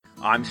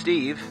I'm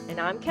Steve. And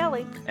I'm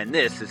Kelly. And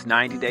this is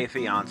 90 Day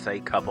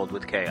Fiancé Coupled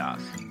with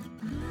Chaos.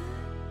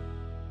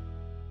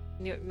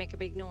 You make a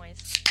big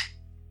noise.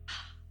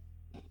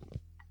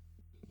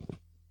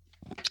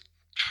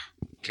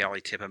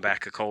 Kelly tipping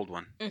back a cold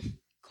one.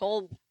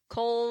 Cold,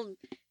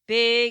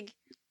 big.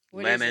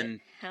 What Lemon. Is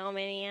it? How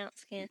many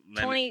ounce can?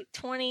 Lemon.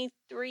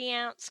 23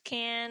 ounce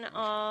can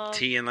of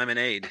tea and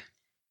lemonade.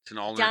 It's an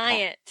Arnold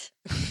diet.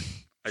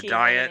 A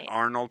diet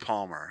Arnold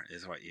Palmer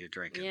is what you're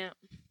drinking. Yeah.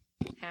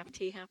 Half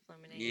tea, half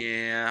lemonade.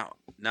 Yeah.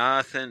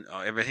 Nothing.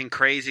 Everything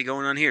crazy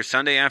going on here.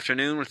 Sunday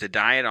afternoon with the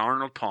diet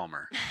Arnold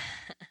Palmer.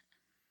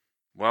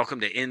 Welcome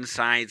to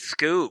Inside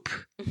Scoop.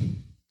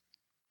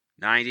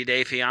 90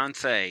 Day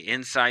Fiancé.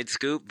 Inside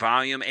Scoop,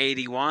 Volume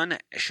 81.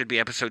 It should be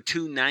episode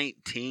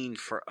 219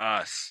 for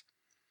us.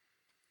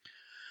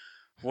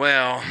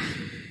 Well,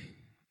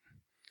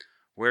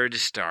 where to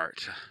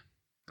start?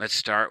 Let's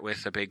start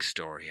with a big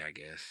story, I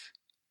guess.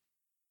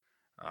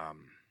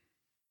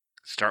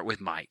 Start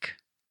with Mike.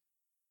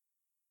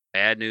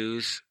 Bad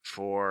news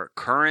for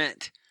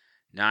current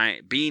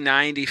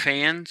B90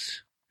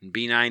 fans and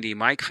B90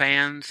 Mike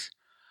fans.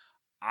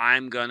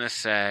 I'm going to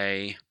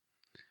say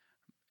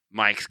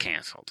Mike's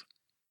canceled.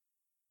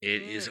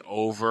 It is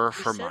over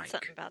for Mike. You said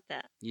something about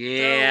that.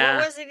 Yeah. So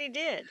what was it he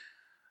did?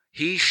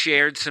 He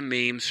shared some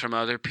memes from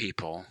other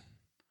people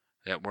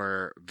that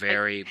were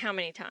very... Like how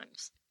many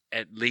times?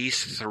 At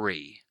least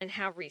 3. And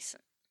how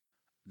recent?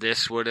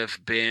 This would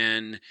have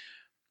been...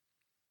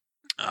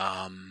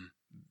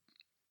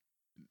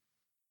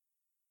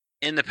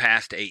 in the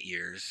past 8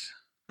 years,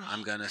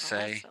 I'm going to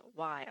say. That's a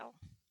while.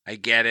 I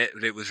get it,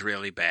 but it was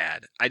really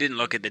bad. I didn't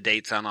look at the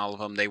dates on all of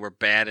them. They were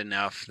bad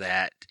enough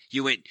that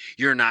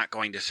you're not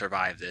going to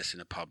survive this in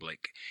the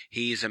public.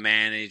 He's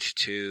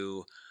managed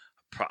to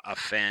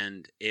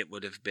offend, it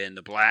would have been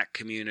the black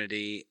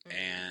community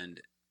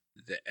and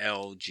the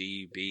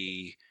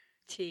LGBTQ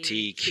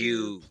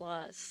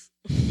plus.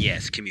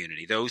 Yes,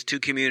 community. Those two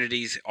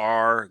communities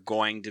are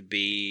going to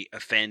be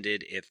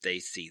offended if they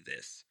see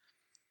this.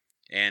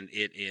 And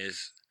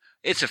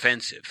it's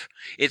offensive.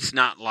 It's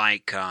not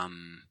like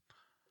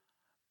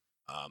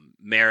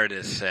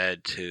Meredith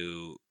said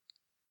to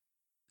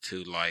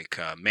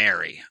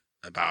Mary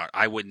about,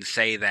 I wouldn't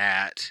say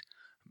that.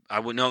 I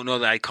would not know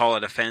that I'd call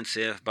it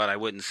offensive, but I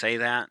wouldn't say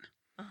that.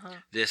 Uh-huh.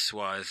 This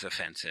was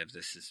offensive.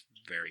 This is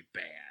very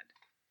bad.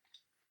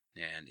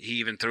 And he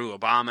even threw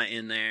Obama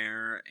in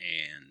there,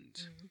 and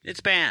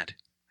it's bad.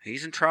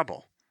 He's in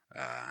trouble.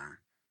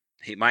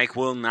 Mike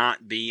will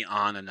not be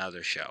on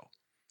another show.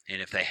 And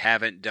if they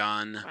haven't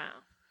done...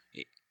 Wow.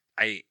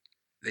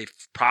 They've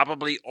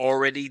probably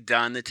already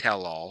done the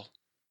tell-all.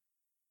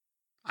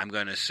 I'm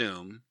going to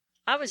assume.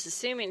 I was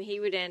assuming he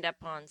would end up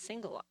on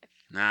Single Life.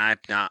 Nah,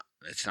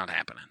 it's not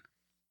happening.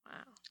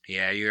 Wow.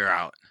 Yeah, you're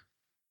out.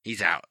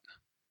 He's out.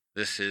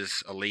 This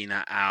is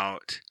Alina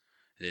out.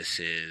 This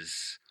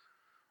is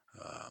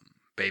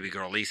baby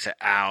girl Lisa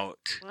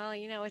out. Well,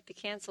 with the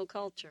cancel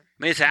culture.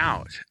 I mean, it's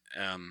out.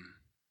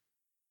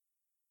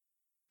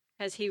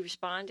 Has he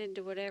responded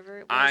to whatever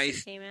it was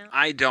that came out?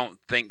 I don't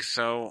think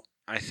so.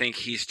 I think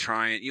he's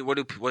trying.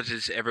 What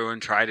does everyone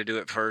try to do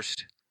at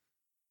first?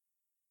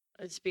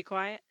 Just be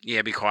quiet?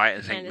 Yeah, be quiet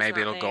and think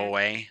maybe it'll go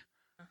away.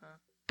 Uh-huh.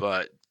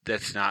 But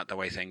that's not the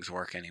way things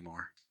work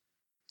anymore.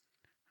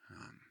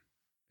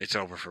 It's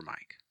over for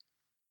Mike.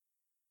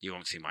 You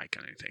won't see Mike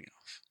on anything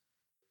else.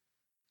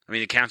 I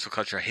mean, the cancel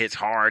culture hits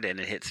hard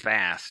and it hits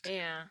fast.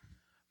 Yeah.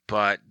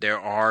 But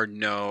there's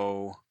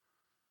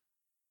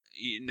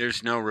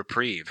no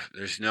reprieve.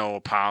 There's no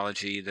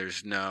apology.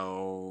 There's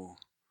no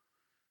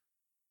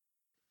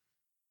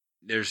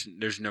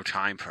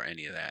time for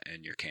any of that,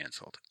 and you're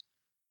canceled.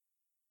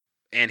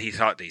 And he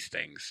thought these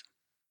things,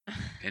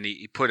 and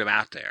he put them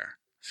out there.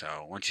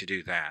 So once you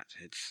do that,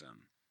 it's over.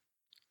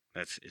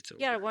 You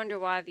gotta wonder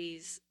why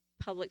these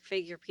public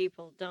figure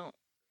people don't,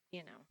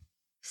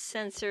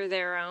 censor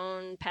their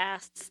own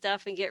past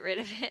stuff and get rid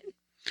of it.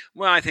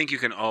 Well, I think you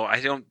can. Well,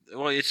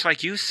 it's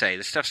like you say,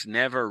 the stuff's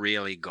never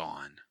really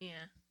gone.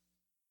 Yeah.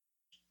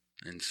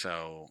 And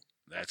so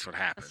that's what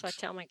happens. That's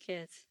what I tell my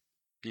kids.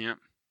 Yeah.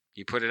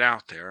 You put it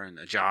out there in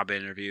a job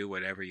interview,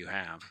 whatever you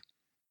have.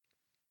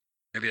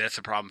 Maybe that's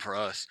a problem for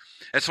us.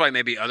 That's why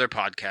maybe other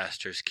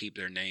podcasters keep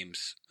their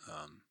names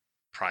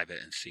private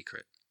and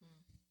secret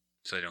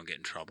so they don't get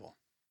in trouble.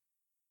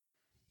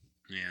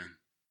 Yeah.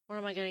 What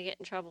am I going to get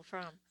in trouble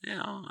from?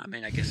 Yeah, I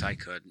mean, I guess I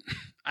could.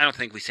 I don't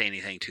think we say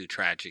anything too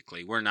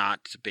tragically. We're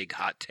not big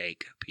hot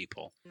take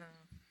people. No.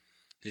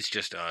 It's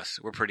just us.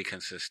 We're pretty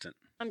consistent.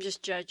 I'm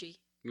just judgy.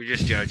 We're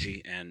just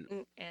judgy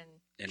and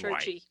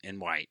churchy. White. And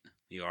white.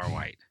 You are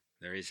white.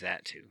 There is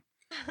that too.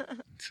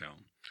 So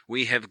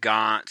we have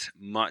got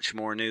much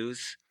more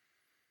news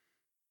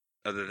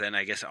other than,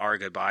 I guess, our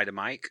goodbye to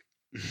Mike.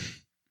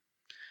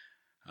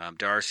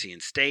 Darcy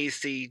and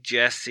Stacy,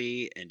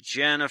 Jesse and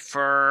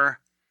Jennifer.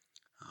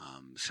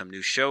 Some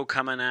new show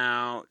coming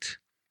out.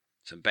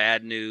 Some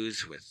bad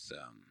news with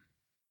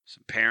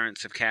some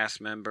parents of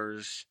cast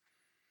members.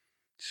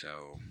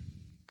 So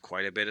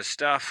quite a bit of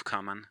stuff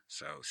coming,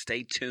 so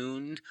stay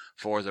tuned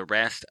for the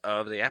rest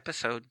of the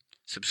episode.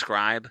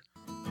 Subscribe,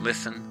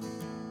 listen,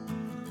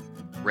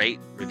 rate,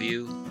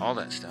 review, all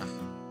that stuff.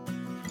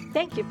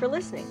 Thank you for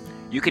listening.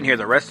 You can hear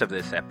the rest of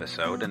this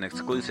episode and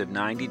exclusive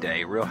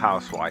 90-day Real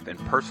Housewife and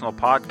personal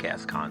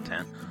podcast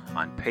content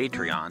on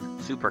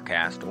Patreon,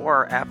 Supercast,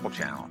 or Apple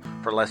Channel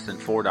for less than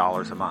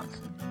 $4 a month.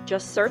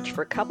 Just search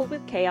for Coupled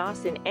with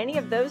Chaos in any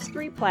of those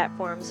 3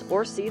 platforms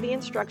or see the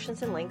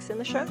instructions and links in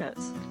the show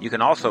notes. You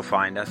can also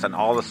find us on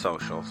all the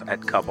socials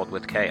at Coupled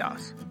with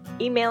Chaos.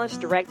 Email us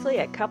directly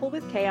at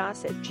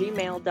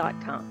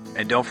coupledwithchaos@gmail.com.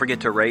 And don't forget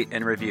to rate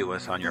and review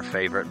us on your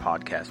favorite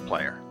podcast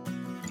player.